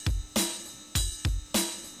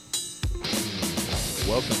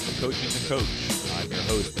Welcome to Coaching the Coach. I'm your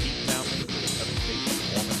host, Pete Townsend with the Upstate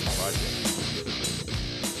Performance Project.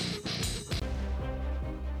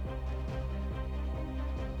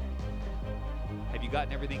 Have you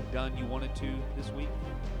gotten everything done you wanted to this week?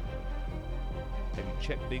 Have you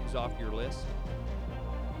checked things off your list?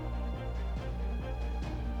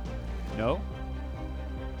 No?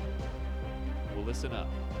 Well, listen up.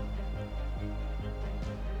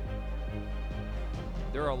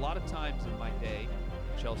 There are a lot of times in my day,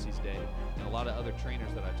 Chelsea's day, and a lot of other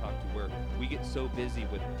trainers that I talk to where we get so busy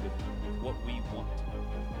with what we want, or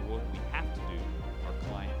what we have to do, our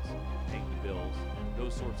clients, paying the bills,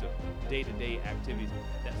 those sorts of day-to-day activities,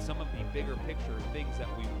 that some of the bigger picture things that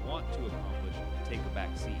we want to accomplish take a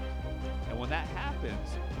back seat. And when that happens,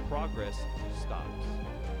 progress stops.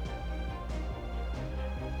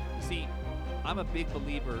 You see, I'm a big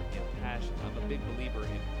believer in passion. I'm a big believer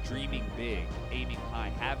in dreaming big, aiming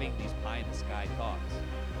high, having these pie-in-the-sky thoughts.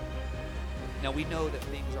 Now, we know that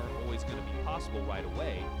things aren't always going to be possible right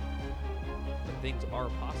away, but things are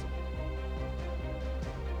possible.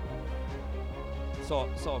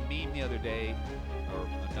 Saw a meme the other day, or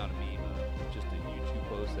not a meme, just a YouTube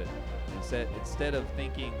post that said, instead of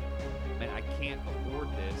thinking, man, I can't afford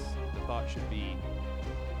this, the thought should be,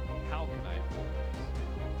 how can I afford this?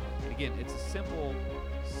 And again, it's a simple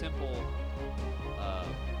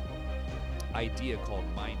idea called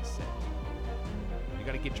mindset. You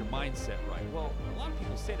got to get your mindset right. Well, a lot of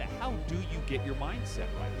people say that. How do you get your mindset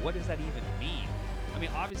right? What does that even mean? I mean,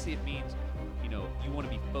 obviously it means, you want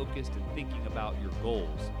to be focused and thinking about your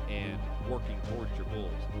goals and working towards your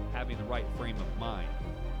goals, having the right frame of mind.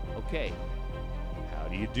 Okay, how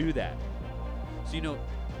do you do that? So,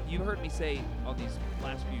 you heard me say on these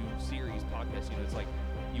last few series podcasts, it's like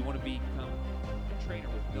you want to become a trainer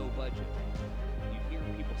with no budget. You hear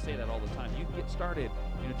people say that all the time. You can get started,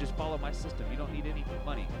 just follow my system. You don't need any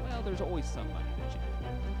money. Well, there's always some money that you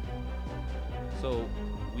need. So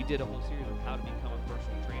we did a whole series of how to become a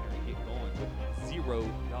personal trainer and get going with $0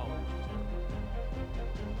 to start.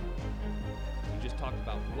 We just talked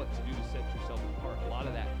about what to do to set yourself apart. A lot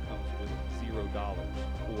of that comes with $0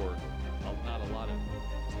 or not a lot of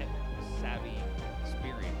technical savvy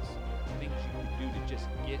experience, things you can do to just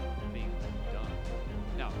get things done.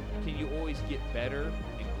 Now, can you always get better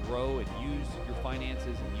and grow and use your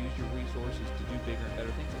finances and use your resources to do bigger and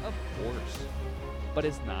better things? Of course, but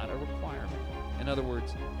it's not a requirement. In other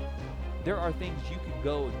words, there are things you can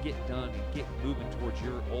go and get done and get moving towards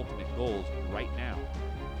your ultimate goals right now.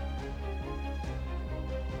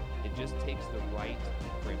 It just takes the right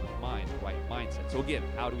frame of mind, the right mindset. So again,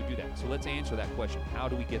 how do we do that? So let's answer that question. How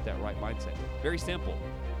do we get that right mindset? Very simple.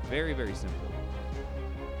 Very, very simple.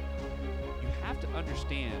 You have to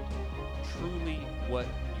understand truly what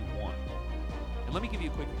you want. And let me give you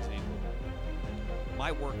a quick example.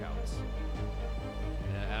 My workouts,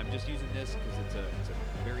 and I'm just using this because it's a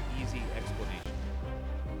very easy explanation,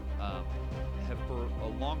 have for a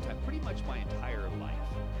long time, pretty much my entire life,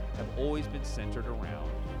 have always been centered around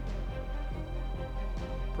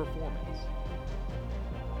performance.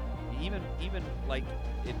 Even like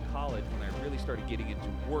in college, when I really started getting into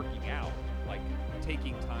working out, like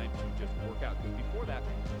taking time to just work out. Because before that,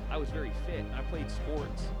 I was very fit and I played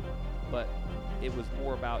sports, but it was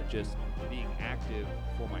more about just being active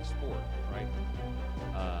for my sport, right?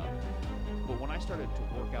 But when I started to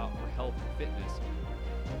work out for health and fitness,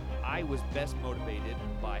 I was best motivated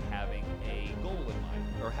by having a goal in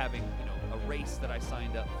mind, or having a race that I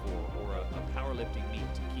signed up for, or a powerlifting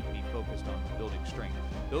meet to keep me focused on building strength.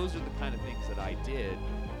 Those are the kind of things that I did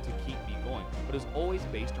to keep me going, but it was always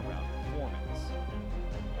based around performance.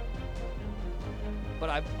 But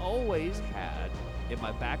I've always had in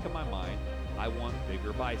my back of my mind, I want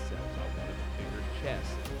bigger biceps, I want a bigger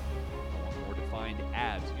chest, I want more defined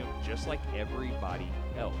abs, just like everybody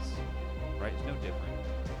else, right? It's no different.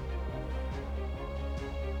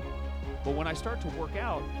 But when I start to work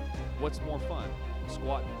out, what's more fun?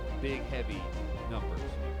 Squatting big, heavy numbers,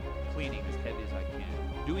 cleaning as heavy as I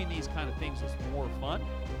can. Doing these kind of things is more fun,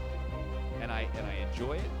 and I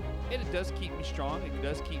enjoy it. And it does keep me strong, it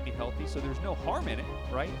does keep me healthy, so there's no harm in it,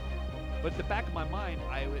 right? But at the back of my mind,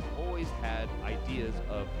 I had always had ideas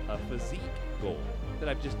of a physique goal that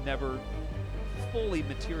I've just never fully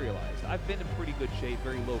materialized. I've been in pretty good shape,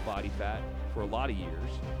 very low body fat for a lot of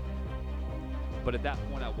years. But at that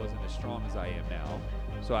point, I wasn't as strong as I am now.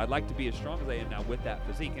 So I'd like to be as strong as I am now with that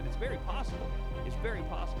physique. And it's very possible. It's very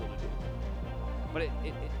possible to do. But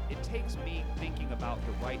it takes me thinking about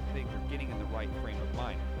the right things or getting in the right frame of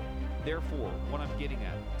mind. Therefore, what I'm getting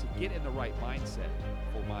at, to get in the right mindset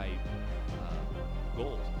for my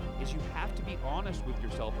goals, is is you have to be honest with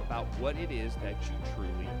yourself about what it is that you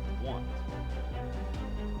truly want.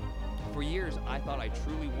 For years, I thought I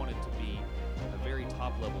truly wanted to be a very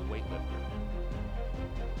top-level weightlifter.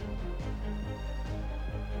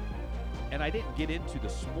 And I didn't get into the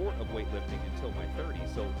sport of weightlifting until my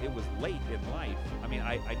 30s, so it was late in life. I mean,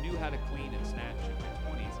 I knew how to clean and snatch in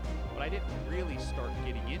my 20s, but I didn't really start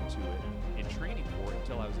getting into it and training for it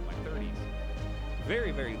until I was in my 30s.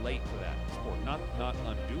 Very, very late for that sport, not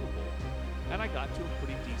undoable. And I got to a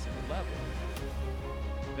pretty decent level.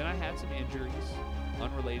 Then I had some injuries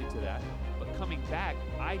unrelated to that, but coming back,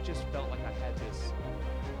 I just felt like I had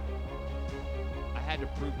to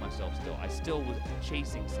prove myself still. I still was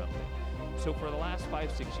chasing something. So for the last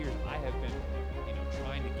 5-6 years, I have been,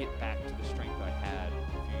 trying to get back to the strength I had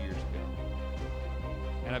a few years ago.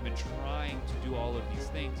 And I've been trying to do all of these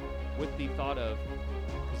things with the thought of,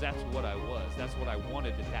 because that's what I was, that's what I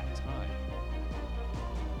wanted at that time.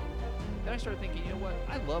 Then I started thinking, you know what,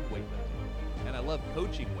 I love weightlifting, and I love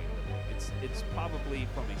coaching weightlifting. It's probably,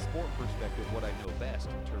 from a sport perspective, what I know best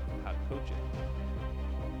in terms of how to coach it.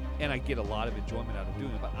 And I get a lot of enjoyment out of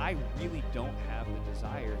doing it, but I really don't have the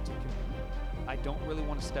desire to compete. I don't really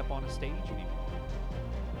want to step on a stage anymore.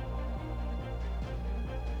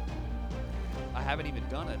 I haven't even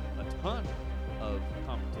done a ton of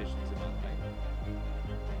competitions in my life.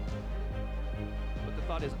 But the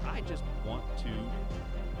thought is, I just want to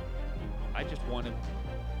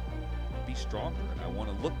be stronger, and I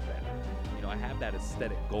want to look better. I have that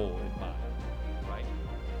aesthetic goal in mind, right?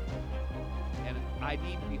 And I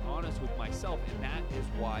need to be honest with myself, and that is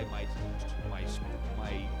why my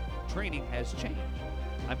training has changed.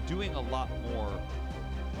 I'm doing a lot more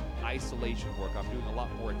isolation work. I'm doing a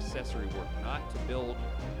lot more accessory work, not to build,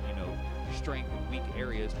 strength in weak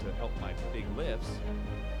areas to help my big lifts,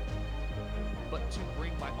 but to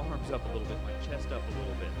bring my arms up a little bit, my chest up a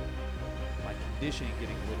little bit, my conditioning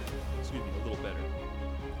getting a little better.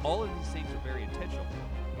 All of these things are very intentional.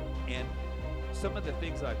 And some of the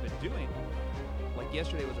things that I've been doing, like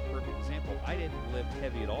yesterday was a perfect example. I didn't lift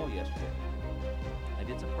heavy at all yesterday. I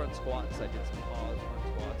did some front squats, I did some pause front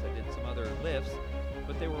squats, I did some other lifts,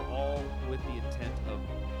 but they were all with the intent of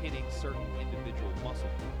hitting certain individual muscle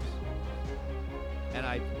groups. And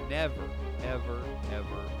I've never, ever,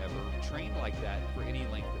 ever, ever trained like that for any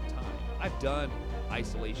length of time. I've done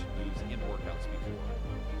isolation moves in workouts before,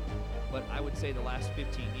 but I would say the last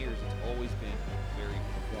 15 years, it's always been very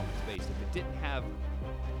performance-based. If it didn't have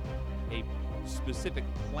a specific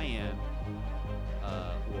plan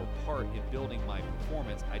or part in building my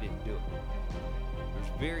performance, I didn't do it.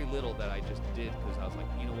 There's very little that I just did because I was like,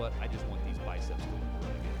 you know what, I just want these biceps to look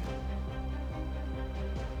really good.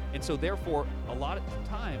 And so therefore, a lot of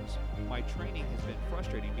times, my training has been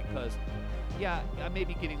frustrating because, yeah, I may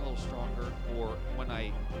be getting a little stronger, or when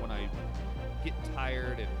I get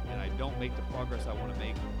tired and I don't make the progress I want to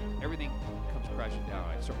make, everything comes crashing down.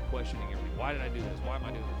 I start questioning everything. Why did I do this? Why am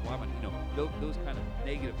I doing this? Why am I, those kind of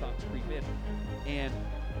negative thoughts creep in. And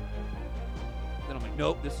then I'm like,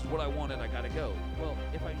 nope, this is what I wanted, I gotta go. Well,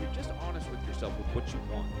 if you're just honest with yourself with what you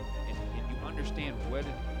want, and you understand what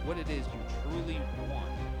it is you truly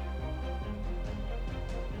want,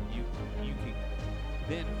 you can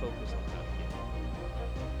then focus on how to get it.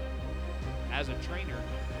 As a trainer,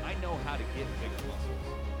 I know how to get bigger muscles.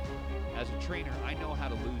 As a trainer, I know how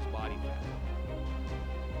to lose body fat.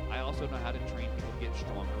 I also know how to train people to get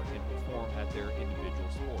stronger and perform at their individual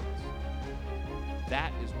sports.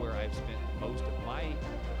 That is where I've spent most of my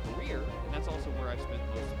career, and that's also where I've spent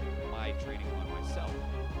most of my training on myself.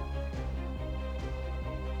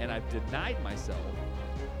 And I've denied myself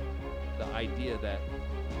the idea that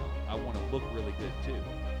I want to look really good too.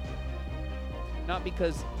 Not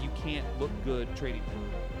because you can't look good training for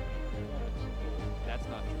performance goals. That's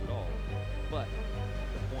not true at all. But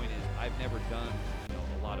the point is, I've never done a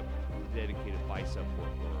lot of dedicated bicep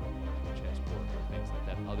work or chest work or things like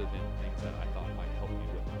that, other than things that I thought might help me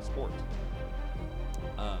with my sport.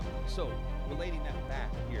 So relating that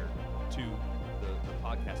back here to the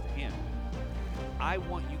podcast at hand, I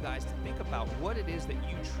want you guys to think about what it is that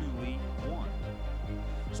you truly want.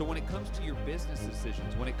 So when it comes to your business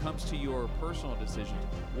decisions, when it comes to your personal decisions,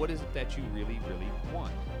 what is it that you really, really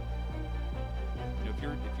want? If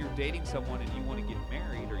you're dating someone and you want to get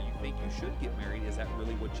married, or you think you should get married, is that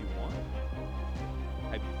really what you want?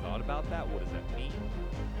 Have you thought about that? What does that mean?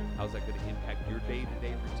 How's that going to impact your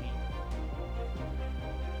day-to-day routine?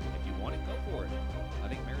 If you want it, go for it. I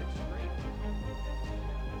think marriage is great.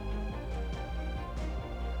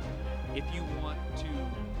 If you want to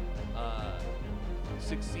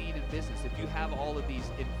succeed in business, if you have all of these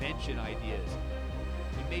invention ideas,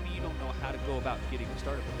 you maybe you don't know how to go about getting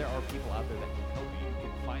started, but there are people out there that can help you. You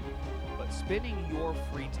can find them. But spending your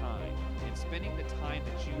free time and spending the time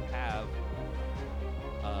that you have,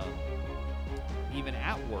 even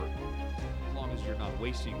at work, as long as you're not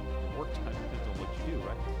wasting your work time, depends on what you do,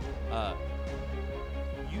 right?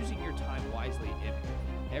 Using your time wisely, and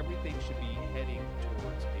everything should be heading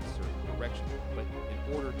towards a certain direction. But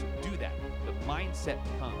in order to do that, the mindset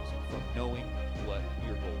comes from knowing what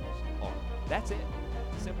your goals are. That's it.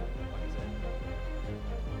 Simple, like I said.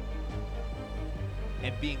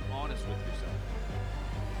 And being honest with yourself.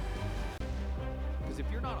 Because if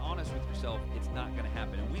you're not honest with yourself, it's not going to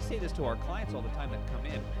happen. And we say this to our clients all the time that come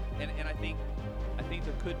in. And I think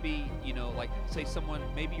there could be, like say someone,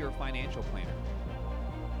 maybe you're a financial planner.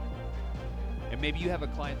 And maybe you have a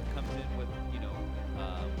client that comes in with,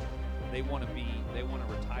 they want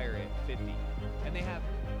to retire at 50, and they have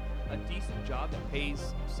a decent job that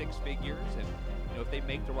pays 6 figures, and if they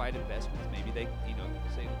make the right investments, maybe they,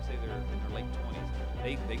 say they're in their late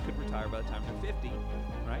 20s, they could retire by the time they're 50,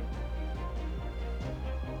 right?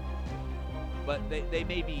 But they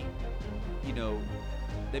may be,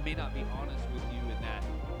 they may not be honest with you in that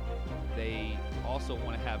they also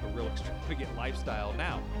want to have a real extravagant lifestyle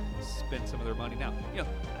now, spend some of their money now.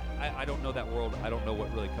 I don't know that world. I don't know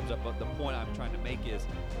what really comes up, but the point I'm trying to make is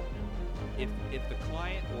if the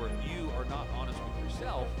client or if you are not honest with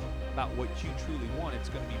yourself about what you truly want, it's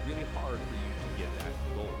going to be really hard for you to get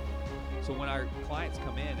that goal. So when our clients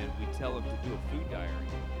come in and we tell them to do a food diary,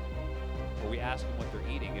 or we ask them what they're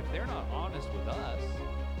eating, if they're not honest with us,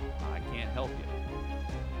 I can't help you.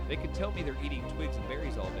 They could tell me they're eating twigs and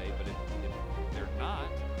berries all day, but if they're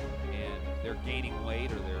not, and they're gaining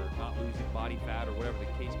weight, or they're not losing body fat, or whatever the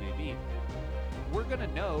case may be, we're going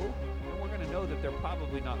to know, and we're going to know that they're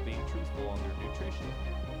probably not being truthful on their nutrition.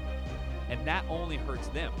 And that only hurts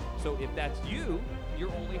them. So if that's you,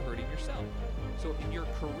 you're only hurting yourself. So in your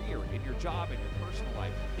career, in your job, in your personal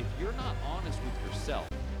life, if you're not honest with yourself,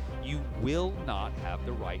 you will not have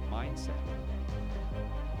the right mindset.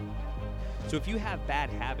 So if you have bad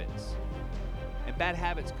habits, and bad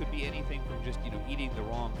habits could be anything from just, eating the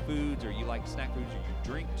wrong foods, or you like snack foods, or you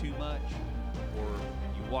drink too much, or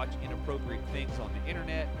you watch inappropriate things on the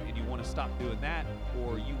internet and you want to stop doing that,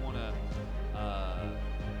 or you want to,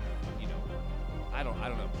 I don't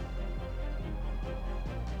know.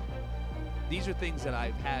 These are things that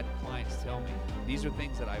I've had clients tell me. These are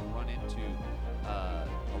things that I've run into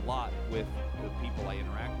a lot with the people I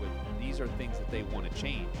interact with. These are things that they want to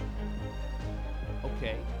change.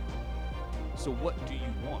 Okay, so what do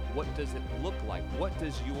you want? What does it look like? What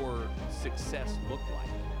does your success look like?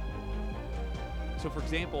 So for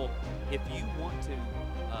example, if you want to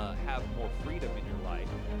have more freedom in your life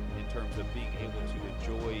in terms of being able to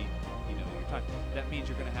enjoy, your time, that means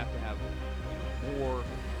you're going to have more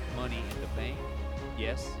money in the bank.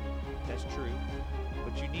 Yes, that's true.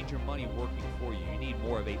 But you need your money working for you. You need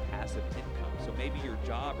more of a passive income. So maybe your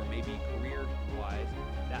job, or maybe career-wise,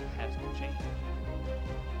 that has to change.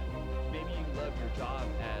 Maybe you love your job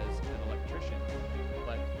as an electrician,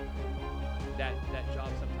 but that job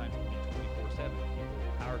sometimes can be 24/7.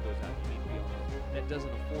 Power goes out, you need to be on. That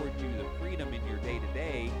doesn't afford you the freedom in your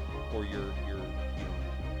day-to-day or your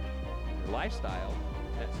lifestyle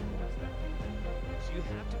that supports that. So you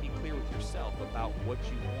have to be clear with yourself about what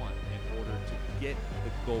you want in order to get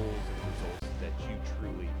the goals and results that you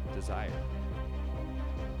truly desire.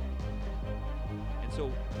 And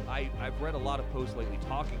so I've read a lot of posts lately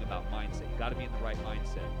talking about mindset. You got to be in the right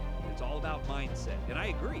mindset. It's all about mindset. And I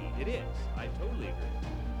agree, it is. I totally agree.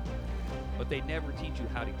 But they never teach you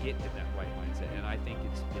how to get in that right mindset. And I think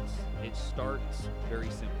it starts very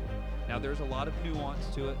simple. Now there's a lot of nuance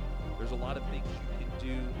to it. There's a lot of things you can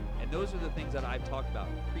do. And those are the things that I've talked about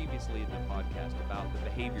previously in the podcast about the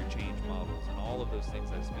behavior change models and all of those things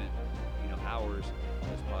I spent, hours on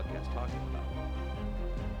this podcast talking about.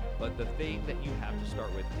 But the thing that you have to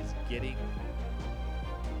start with is getting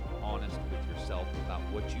honest with yourself about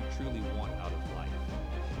what you truly want out of life.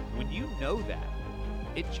 When you know that,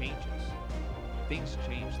 it changes. Things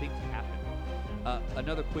change, things happen.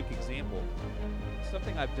 Another quick example,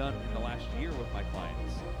 something I've done in the last year with my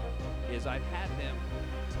clients is I've had them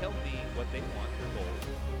tell me what they want, their goals,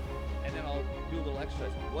 and then I'll do a little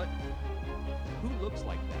exercise. Who looks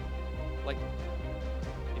like that? Like,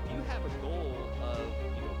 if you have a goal of,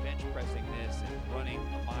 bench pressing this and running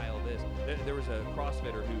a mile this, there was a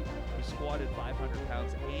CrossFitter who squatted 500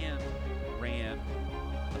 pounds and ran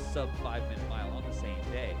a sub 5-minute mile on the same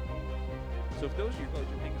day. So if those are your goals,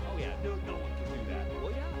 you're thinking, oh yeah, no one can do that.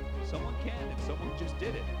 Well, yeah, someone can, and someone just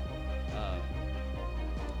did it. I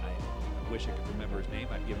wish I could remember his name,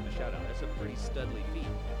 I'd give him a shout out. That's a pretty studly feat.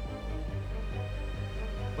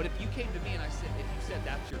 But if you came to me and if you said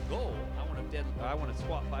that's your goal, I want to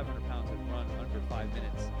squat 500 pounds and run under 5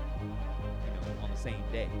 minutes, on the same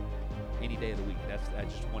day, any day of the week. I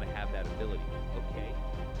just want to have that ability. Okay,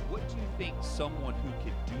 what do you think someone who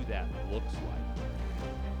can do that looks like?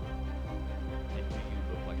 And do you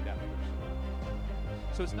look like that person?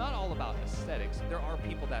 So it's not all about aesthetics. There are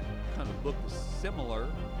people that kind of look similar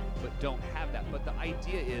but don't have that. But the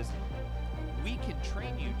idea is we can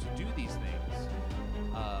train you to do these things.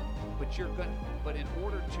 But in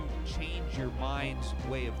order to change your mind's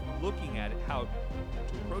way of looking at it, how to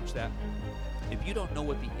approach that, if you don't know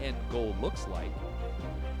what the end goal looks like,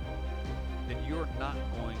 then you're not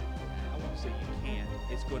going, I won't say you can't,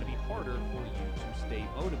 it's going to be harder for you to stay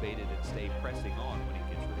motivated and stay pressing on when it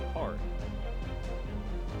gets really hard.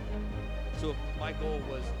 So if my goal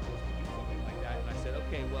was to do something like that, and I said,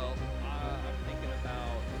 okay, well, I'm thinking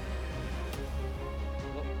about,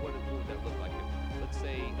 what would that look like? Let's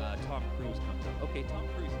say Tom Cruise comes up. Okay, Tom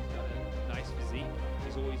Cruise, he's got a nice physique.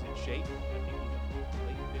 He's always in shape. I think he's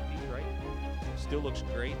late 50s, right? Still looks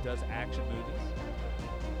great, does action movies.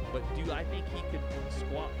 But do I think he could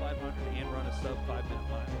squat 500 and run a sub 5-minute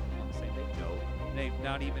mile on the same day? No,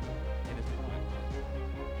 not even in his prime.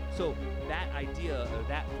 So that idea of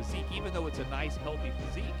that physique, even though it's a nice, healthy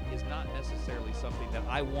physique, is not necessarily something that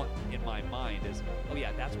I want in my mind as, oh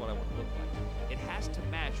yeah, that's what I want to look like. It has to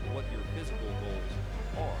match what your physical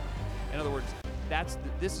goals are. In other words,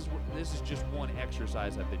 this is just one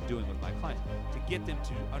exercise I've been doing with my clients to get them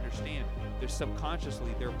to understand that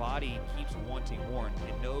subconsciously their body keeps wanting more and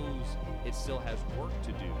it knows it still has work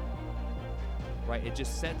to do. Right? It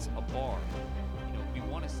just sets a bar. We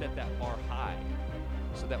want to set that bar high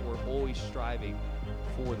so that we're always striving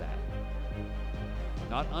for that.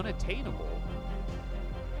 Not unattainable,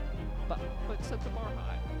 but set the bar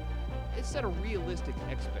high. It's set a realistic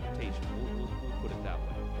expectation. We'll put it that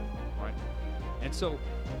way, right? And so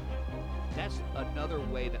that's another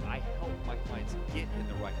way that I help my clients get in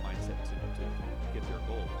the right mindset to get their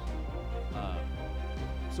goals.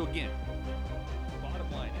 So again,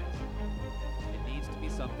 bottom line is, it needs to be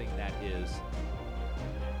something that is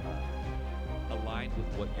aligned with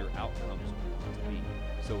what your outcomes want to be.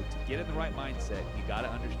 So to get in the right mindset, you got to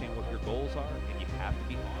understand what your goals are, and you have to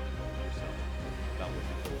be honest with yourself about what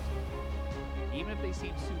your goals are. Even if they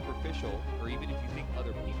seem superficial, or even if you think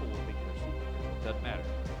other people will think they're superficial, it doesn't matter.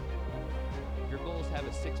 If your goals have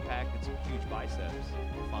a six-pack and some huge biceps,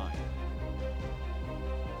 fine.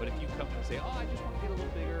 But if you come and say, oh, I just want to get a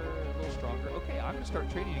little bigger, a little stronger, okay, I'm going to start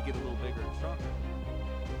training to get a little bigger and stronger.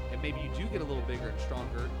 And maybe you do get a little bigger and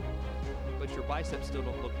stronger, but your biceps still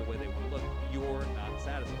don't look the way they want to look. You're not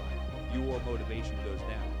satisfied. Your motivation goes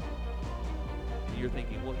down. And you're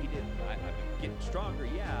thinking, well, he did. I'm getting stronger,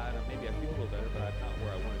 yeah, and maybe I feel a little better, but I'm not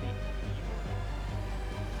where I want to be.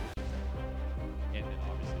 And then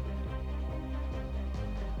obviously,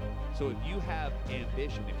 so if you have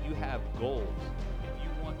ambition, if you have goals, if you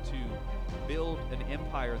want to build an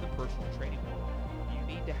empire in the personal training world, you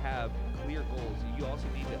need to have clear goals. You also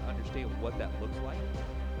need to understand what that looks like,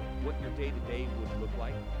 what your day-to-day would look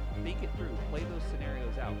like. Think it through. Play those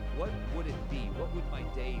scenarios out. What would it be? What would my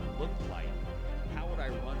day look like? How would I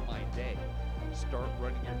run my day? Start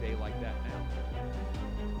running your day like that now.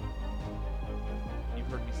 You've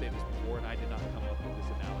heard me say this before, and I did not come up with this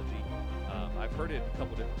analogy. I've heard it in a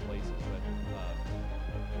couple different places, but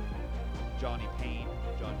Johnny Payne,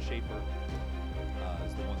 John Schaefer,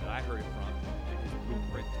 is the one that I heard it from in his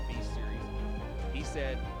Blueprint to Be series. He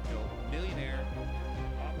said, millionaire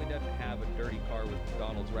probably doesn't have a dirty car with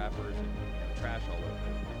McDonald's wrappers and trash all over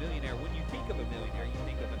it. A millionaire, when you think of a millionaire, you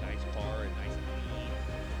think of a nice car, a nice clean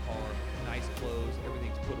car, nice clothes,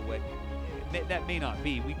 everything's put away. That may not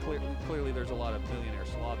be. Clearly there's a lot of millionaire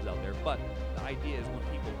slobs out there, but the idea is when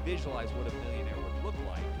people visualize what a millionaire would look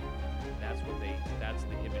like, that's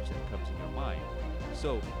the image that comes in their mind.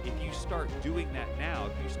 So if you start doing that now,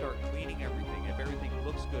 if you start cleaning everything, if everything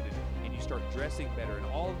looks good and you start dressing better, and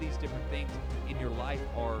all of these different things in your life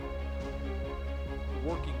are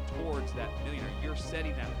working towards that millionaire, you're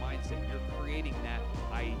setting that mindset, you're creating that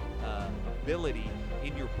ability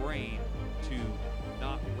in your brain to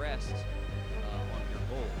not rest on your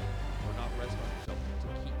goals, or not rest on yourself, to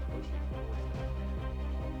keep pushing towards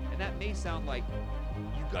that. And that may sound like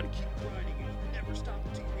you've got to keep grinding and you never stop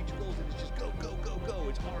until you reach your goals, and it's just go, go, go, go.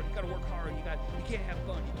 It's hard. You got to work hard. You can't have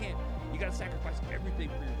fun. You got to sacrifice everything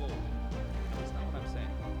for your goals. That's not what I'm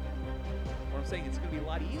saying. What I'm saying, it's going to be a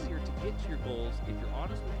lot easier to get to your goals if you're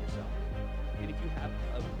honest with yourself, and if you have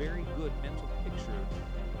a very good mental picture of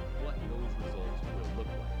what those results will look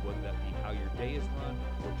like, whether that be how your day is run,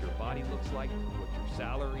 what your body looks like, what your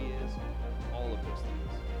salary is, all of those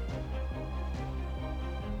things.